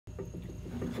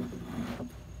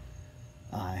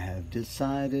I have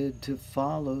decided to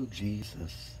follow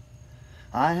Jesus.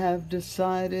 I have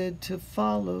decided to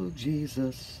follow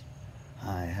Jesus.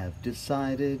 I have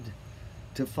decided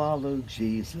to follow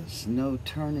Jesus. No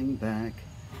turning back.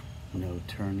 No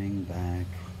turning back.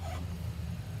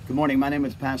 Good morning. My name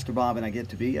is Pastor Bob, and I get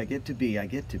to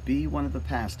be one of the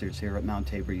pastors here at Mount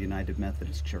Tabor United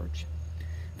Methodist Church.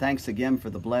 Thanks again for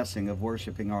the blessing of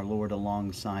worshiping our Lord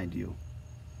alongside you.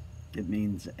 It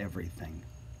means everything.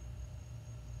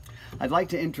 I'd like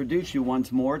to introduce you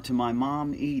once more to my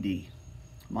mom, Edie.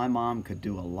 My mom could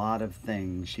do a lot of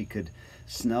things. She could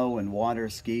snow and water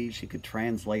ski. She could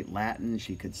translate Latin.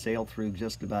 She could sail through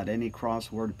just about any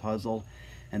crossword puzzle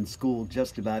and school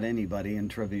just about anybody in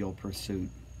Trivial Pursuit.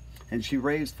 And she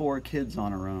raised 4 kids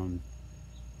on her own.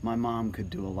 My mom could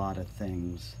do a lot of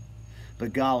things.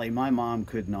 But golly, my mom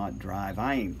could not drive.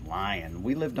 I ain't lying.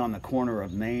 We lived on the corner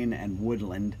of Main and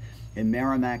Woodland in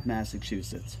Merrimack,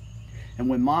 Massachusetts. And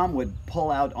when Mom would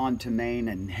pull out onto Main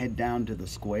and head down to the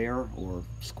square, or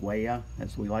square,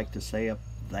 as we like to say up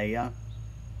there,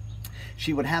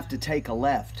 she would have to take a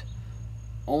left.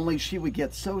 Only she would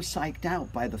get so psyched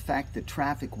out by the fact that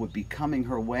traffic would be coming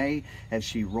her way as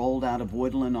she rolled out of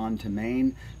Woodland onto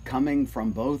Main, coming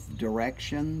from both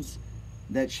directions,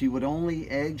 that she would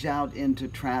only edge out into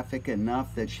traffic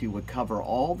enough that she would cover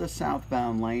all the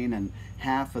southbound lane and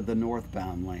half of the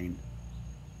northbound lane.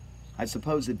 I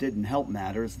suppose it didn't help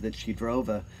matters that she drove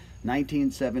a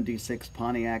 1976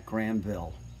 Pontiac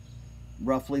Granville,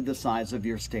 roughly the size of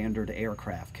your standard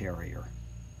aircraft carrier.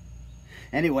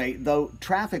 Anyway, though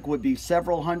traffic would be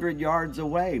several hundred yards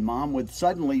away, Mom would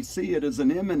suddenly see it as an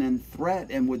imminent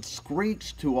threat and would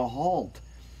screech to a halt,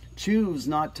 choose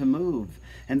not to move,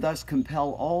 and thus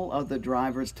compel all other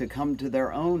drivers to come to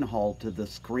their own halt of the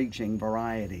screeching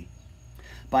variety.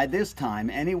 By this time,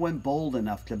 anyone bold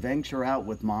enough to venture out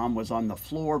with Mom was on the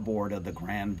floorboard of the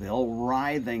Granville,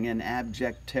 writhing in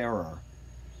abject terror.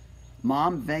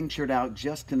 Mom ventured out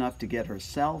just enough to get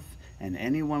herself and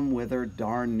anyone with her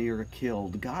darn near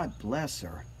killed. God bless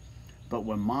her. But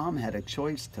when Mom had a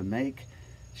choice to make,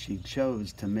 she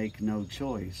chose to make no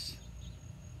choice.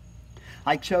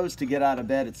 I chose to get out of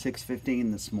bed at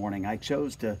 6:15 this morning. I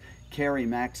chose to carry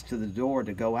Max to the door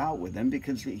to go out with him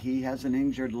because he has an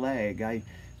injured leg. I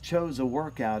chose a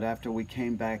workout after we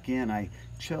came back in. I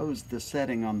chose the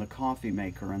setting on the coffee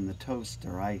maker and the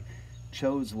toaster. I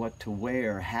chose what to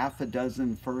wear. Half a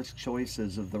dozen first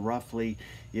choices of the roughly,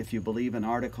 if you believe an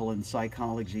article in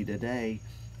Psychology Today,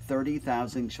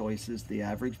 30,000 choices the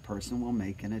average person will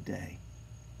make in a day.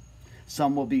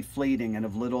 Some will be fleeting and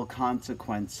of little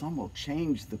consequence. Some will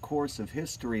change the course of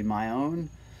history, my own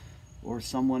or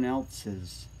someone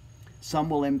else's.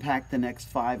 Some will impact the next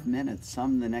 5 minutes,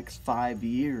 some the next 5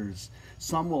 years.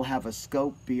 Some will have a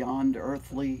scope beyond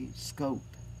earthly scope.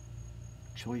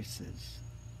 Choices.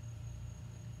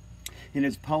 In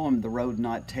his poem, The Road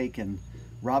Not Taken,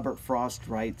 Robert Frost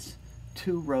writes,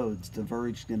 2 roads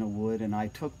diverged in a wood, and I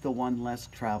took the one less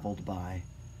traveled by,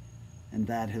 and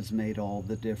that has made all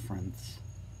the difference.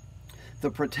 The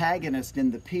protagonist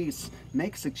in the piece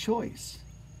makes a choice.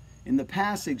 In the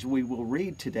passage we will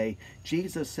read today,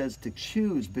 Jesus says to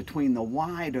choose between the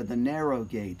wide or the narrow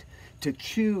gate, to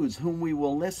choose whom we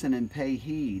will listen and pay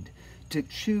heed, to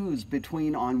choose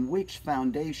between on which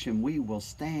foundation we will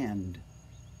stand.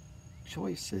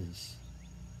 Choices.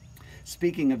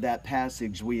 Speaking of that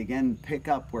passage, we again pick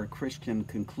up where Christian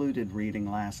concluded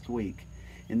reading last week,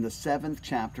 in the 7th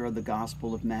chapter of the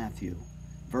Gospel of Matthew,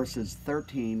 verses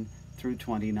 13 through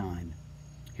 29.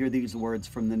 Hear these words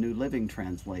from the New Living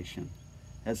Translation,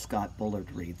 as Scott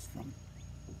Bullard reads them.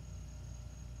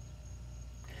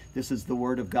 This is the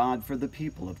word of God for the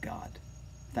people of God.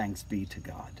 Thanks be to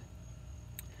God.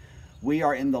 We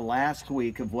are in the last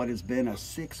week of what has been a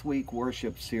 6-week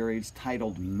worship series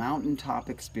titled Mountaintop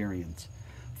Experience,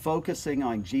 focusing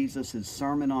on Jesus'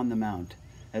 Sermon on the Mount,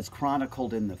 as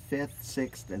chronicled in the 5th,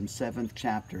 6th, and 7th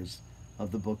chapters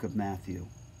of the book of Matthew.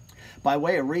 By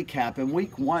way of recap, in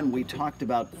week 1, we talked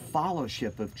about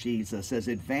fellowship of Jesus as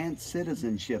advanced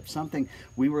citizenship, something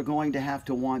we were going to have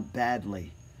to want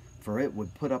badly, for it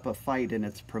would put up a fight in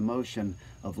its promotion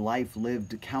of life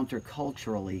lived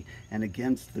counterculturally and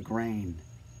against the grain.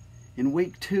 In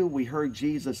week 2, we heard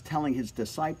Jesus telling his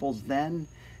disciples then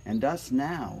and us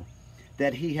now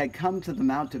that he had come to the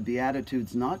Mount of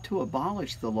Beatitudes not to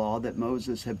abolish the law that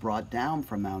Moses had brought down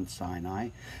from Mount Sinai,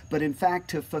 but in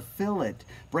fact to fulfill it,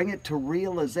 bring it to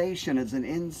realization as an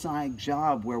inside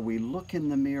job where we look in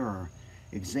the mirror,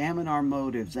 examine our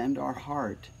motives and our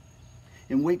heart.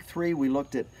 In week 3, we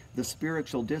looked at the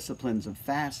spiritual disciplines of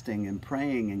fasting and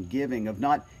praying and giving, of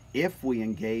not if we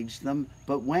engage them,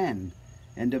 but when,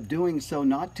 and of doing so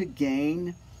not to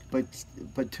gain,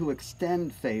 but to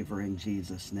extend favor in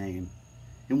Jesus' name.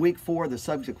 In week 4, the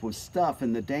subject was stuff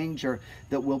and the danger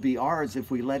that will be ours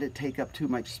if we let it take up too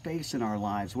much space in our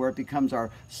lives, where it becomes our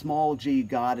small g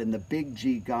God and the big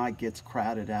G God gets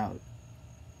crowded out.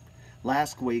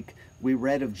 Last week, we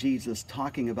read of Jesus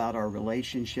talking about our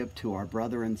relationship to our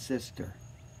brother and sister,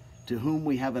 to whom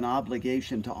we have an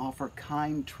obligation to offer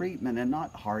kind treatment and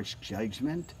not harsh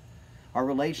judgment. Our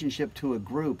relationship to a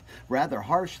group, rather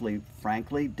harshly,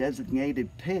 frankly, designated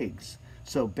pigs,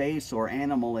 so base or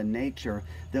animal in nature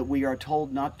that we are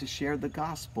told not to share the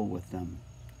gospel with them.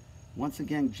 Once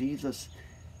again, Jesus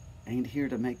ain't here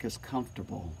to make us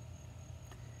comfortable.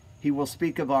 He will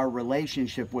speak of our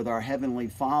relationship with our Heavenly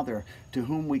Father, to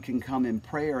whom we can come in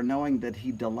prayer, knowing that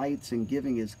He delights in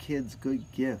giving His kids good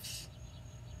gifts.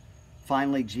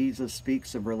 Finally, Jesus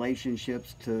speaks of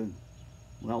relationships to,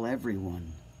 well,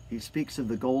 everyone. He speaks of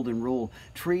the golden rule,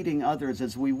 treating others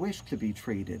as we wish to be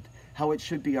treated, how it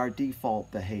should be our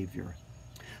default behavior.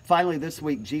 Finally, this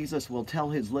week, Jesus will tell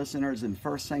His listeners in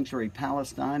 1st century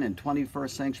Palestine and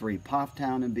 21st century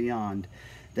Pofftown and beyond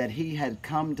that He had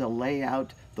come to lay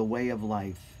out the way of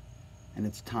life, and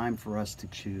it's time for us to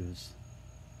choose.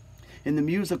 In the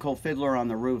musical Fiddler on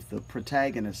the Roof, the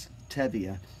protagonist,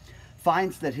 Tevye,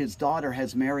 finds that his daughter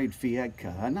has married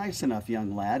Fiedka, a nice enough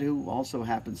young lad who also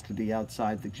happens to be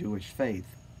outside the Jewish faith.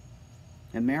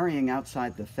 And marrying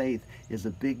outside the faith is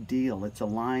a big deal. It's a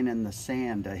line in the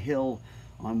sand, a hill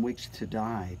on which to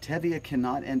die. Tevye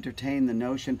cannot entertain the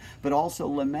notion, but also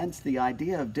laments the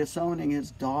idea of disowning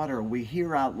his daughter. We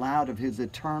hear out loud of his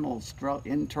internal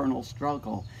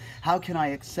struggle. How can I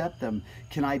accept them?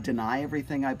 Can I deny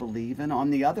everything I believe in?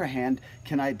 On the other hand,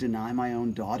 can I deny my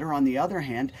own daughter? On the other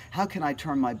hand, how can I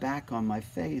turn my back on my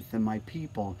faith and my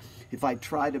people? If I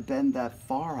try to bend that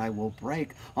far, I will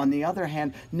break. On the other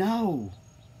hand, no,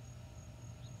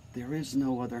 there is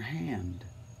no other hand.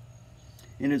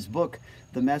 In his book,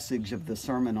 The Message of the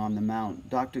Sermon on the Mount,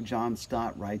 Dr. John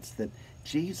Stott writes that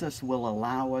Jesus will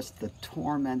allow us the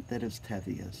torment that is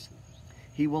Tevye's.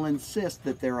 He will insist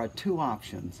that there are 2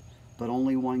 options, but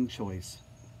only one choice.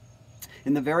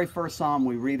 In the very first psalm,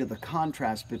 we read of the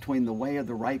contrast between the way of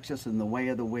the righteous and the way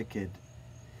of the wicked.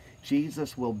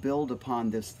 Jesus will build upon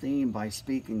this theme by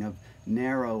speaking of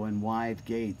narrow and wide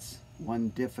gates, one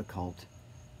difficult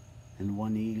and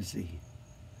one easy.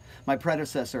 My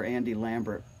predecessor, Andy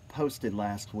Lambert, posted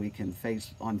last week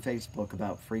on Facebook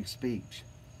about free speech,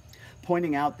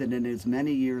 pointing out that in his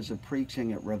many years of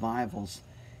preaching at revivals,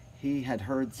 he had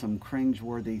heard some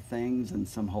cringeworthy things and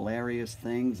some hilarious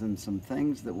things and some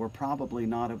things that were probably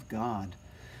not of God.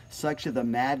 Such are the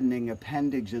maddening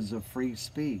appendages of free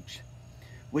speech,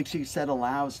 which he said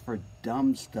allows for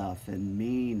dumb stuff and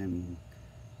mean and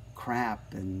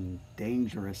crap and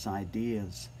dangerous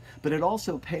ideas. But it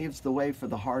also paves the way for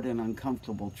the hard and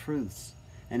uncomfortable truths.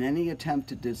 And any attempt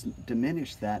to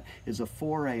diminish that is a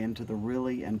foray into the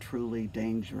really and truly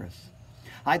dangerous.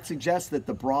 I'd suggest that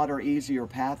the broader, easier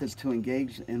path is to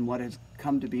engage in what has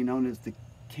come to be known as the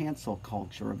cancel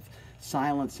culture of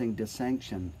silencing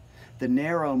dissension. The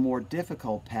narrow, more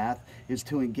difficult path is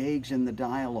to engage in the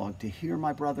dialogue, to hear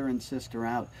my brother and sister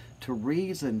out, to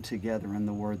reason together, in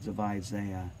the words of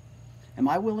Isaiah. Am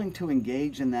I willing to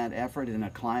engage in that effort in a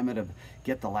climate of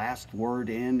get the last word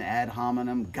in, ad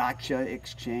hominem, gotcha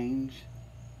exchange?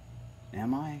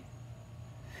 Am I?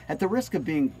 At the risk of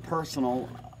being personal,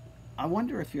 I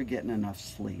wonder if you're getting enough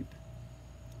sleep.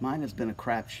 Mine has been a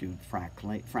crapshoot,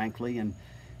 frankly, and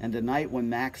a night when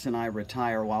Max and I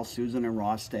retire while Susan and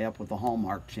Ross stay up with the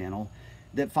Hallmark Channel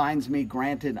that finds me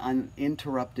granted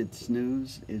uninterrupted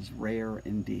snooze is rare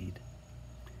indeed.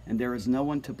 And there is no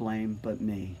one to blame but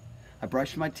me. I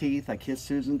brush my teeth, I kiss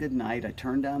Susan goodnight, I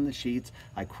turn down the sheets,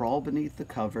 I crawl beneath the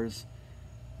covers,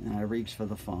 and I reach for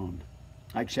the phone.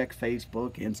 I check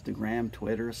Facebook, Instagram,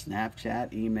 Twitter,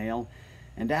 Snapchat, email,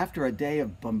 and after a day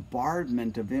of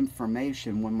bombardment of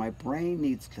information, when my brain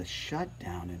needs to shut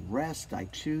down and rest, I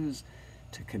choose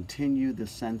to continue the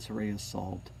sensory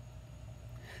assault.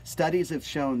 Studies have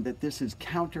shown that this is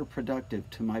counterproductive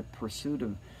to my pursuit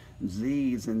of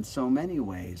Z's in so many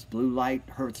ways. Blue light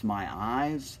hurts my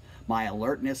eyes. My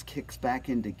alertness kicks back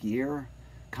into gear,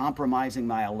 compromising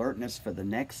my alertness for the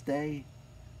next day.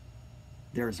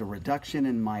 There's a reduction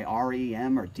in my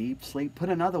REM or deep sleep. Put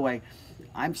another way,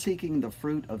 I'm seeking the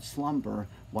fruit of slumber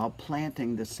while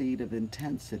planting the seed of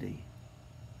intensity.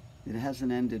 It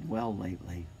hasn't ended well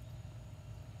lately.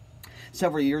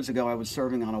 Several years ago, I was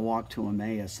serving on a walk to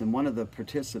Emmaus, and one of the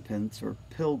participants, or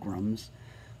pilgrims,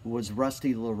 was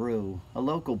Rusty LaRue, a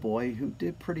local boy who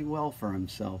did pretty well for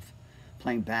himself.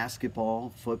 playing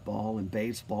basketball, football, and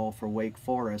baseball for Wake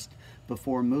Forest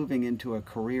before moving into a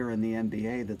career in the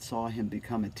NBA that saw him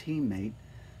become a teammate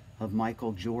of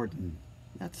Michael Jordan.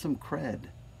 That's some cred.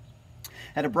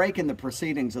 At a break in the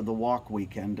proceedings of the walk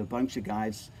weekend, a bunch of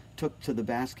guys took to the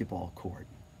basketball court,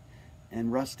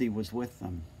 and Rusty was with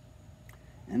them.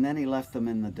 And then he left them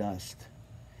in the dust.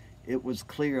 It was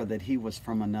clear that he was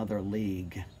from another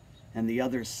league, and the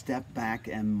others stepped back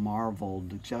and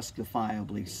marveled,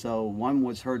 justifiably so. One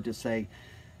was heard to say,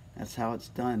 "That's how it's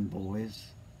done,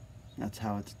 boys. That's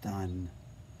how it's done."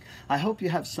 I hope you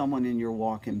have someone in your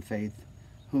walk in faith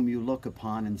whom you look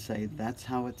upon and say, "That's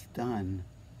how it's done."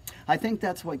 I think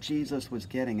that's what Jesus was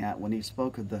getting at when he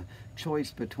spoke of the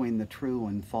choice between the true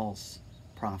and false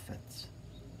prophets.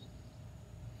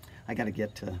 I got to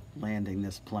get to landing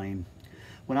this plane.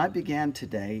 When I began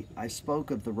today, I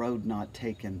spoke of the Road Not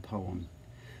Taken poem,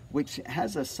 which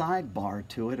has a sidebar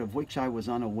to it of which I was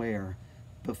unaware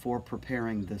before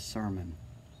preparing this sermon.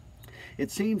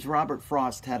 It seems Robert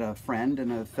Frost had a friend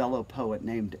and a fellow poet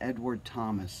named Edward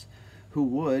Thomas, who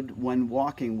would, when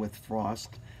walking with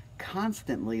Frost,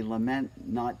 constantly lament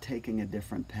not taking a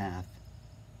different path.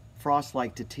 Frost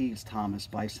liked to tease Thomas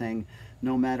by saying,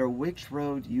 "No matter which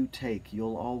road you take,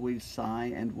 you'll always sigh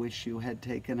and wish you had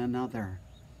taken another."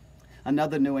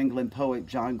 Another New England poet,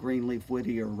 John Greenleaf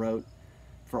Whittier, wrote,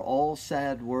 "For all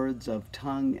sad words of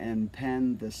tongue and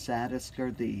pen, the saddest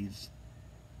are these,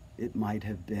 it might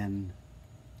have been."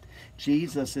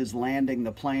 Jesus is landing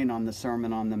the plane on the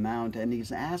Sermon on the Mount, and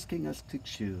he's asking us to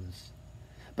choose.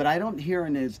 But I don't hear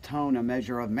in his tone a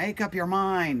measure of "make up your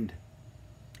mind."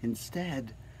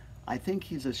 Instead, I think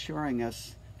he's assuring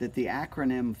us that the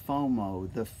acronym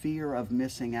FOMO, the fear of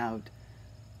missing out,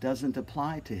 doesn't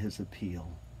apply to his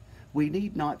appeal. We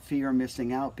need not fear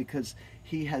missing out because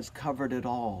he has covered it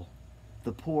all.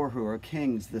 The poor who are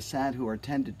kings, the sad who are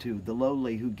tended to, the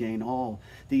lowly who gain all,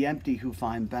 the empty who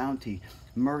find bounty,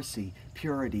 mercy,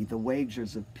 purity, the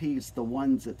wagers of peace, the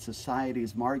ones at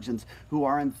society's margins who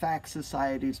are in fact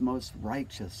society's most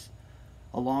righteous,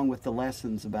 along with the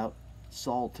lessons about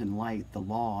salt and light, the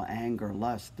law, anger,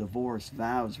 lust, divorce,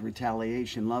 vows,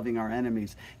 retaliation, loving our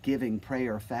enemies, giving,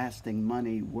 prayer, fasting,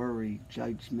 money, worry,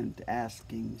 judgment,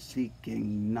 asking,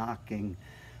 seeking, knocking,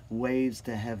 ways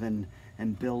to heaven,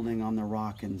 and building on the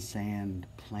rock and sand,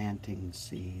 planting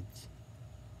seeds.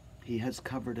 He has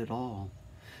covered it all.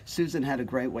 Susan had a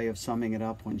great way of summing it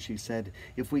up when she said,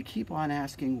 if we keep on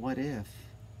asking what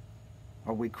if,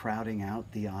 are we crowding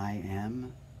out the I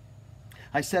am?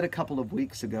 I said a couple of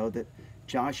weeks ago that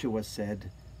Joshua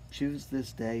said, choose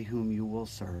this day whom you will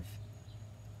serve.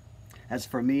 As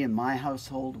for me and my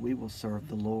household, we will serve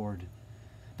the Lord.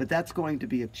 But that's going to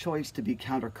be a choice to be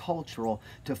countercultural,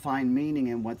 to find meaning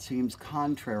in what seems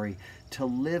contrary, to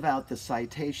live out the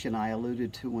citation I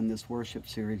alluded to when this worship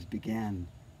series began.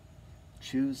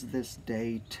 Choose this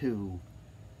day to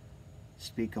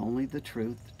speak only the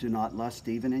truth, do not lust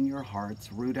even in your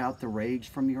hearts, root out the rage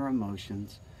from your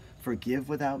emotions, forgive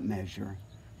without measure,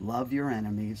 love your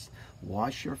enemies,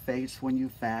 wash your face when you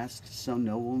fast so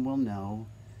no one will know,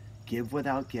 give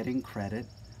without getting credit,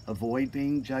 avoid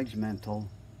being judgmental,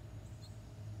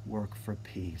 work for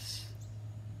peace.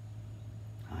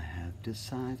 I have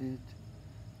decided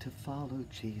to follow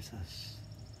Jesus.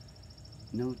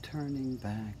 No turning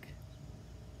back,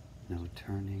 no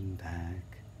turning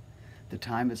back. The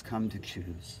time has come to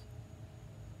choose.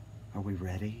 Are we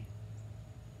ready?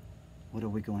 What are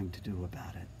we going to do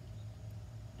about it?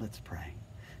 Let's pray.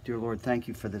 Dear Lord, thank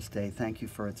you for this day. Thank you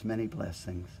for its many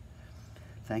blessings.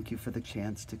 Thank you for the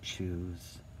chance to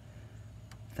choose.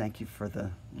 Thank you for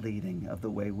the leading of the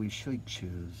way we should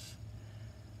choose.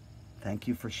 Thank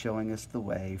you for showing us the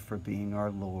way, for being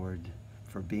our Lord,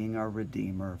 for being our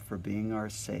Redeemer, for being our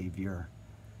Savior,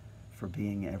 for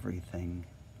being everything.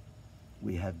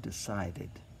 We have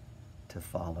decided to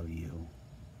follow you.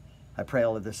 I pray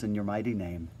all of this in your mighty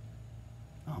name.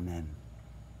 Amen.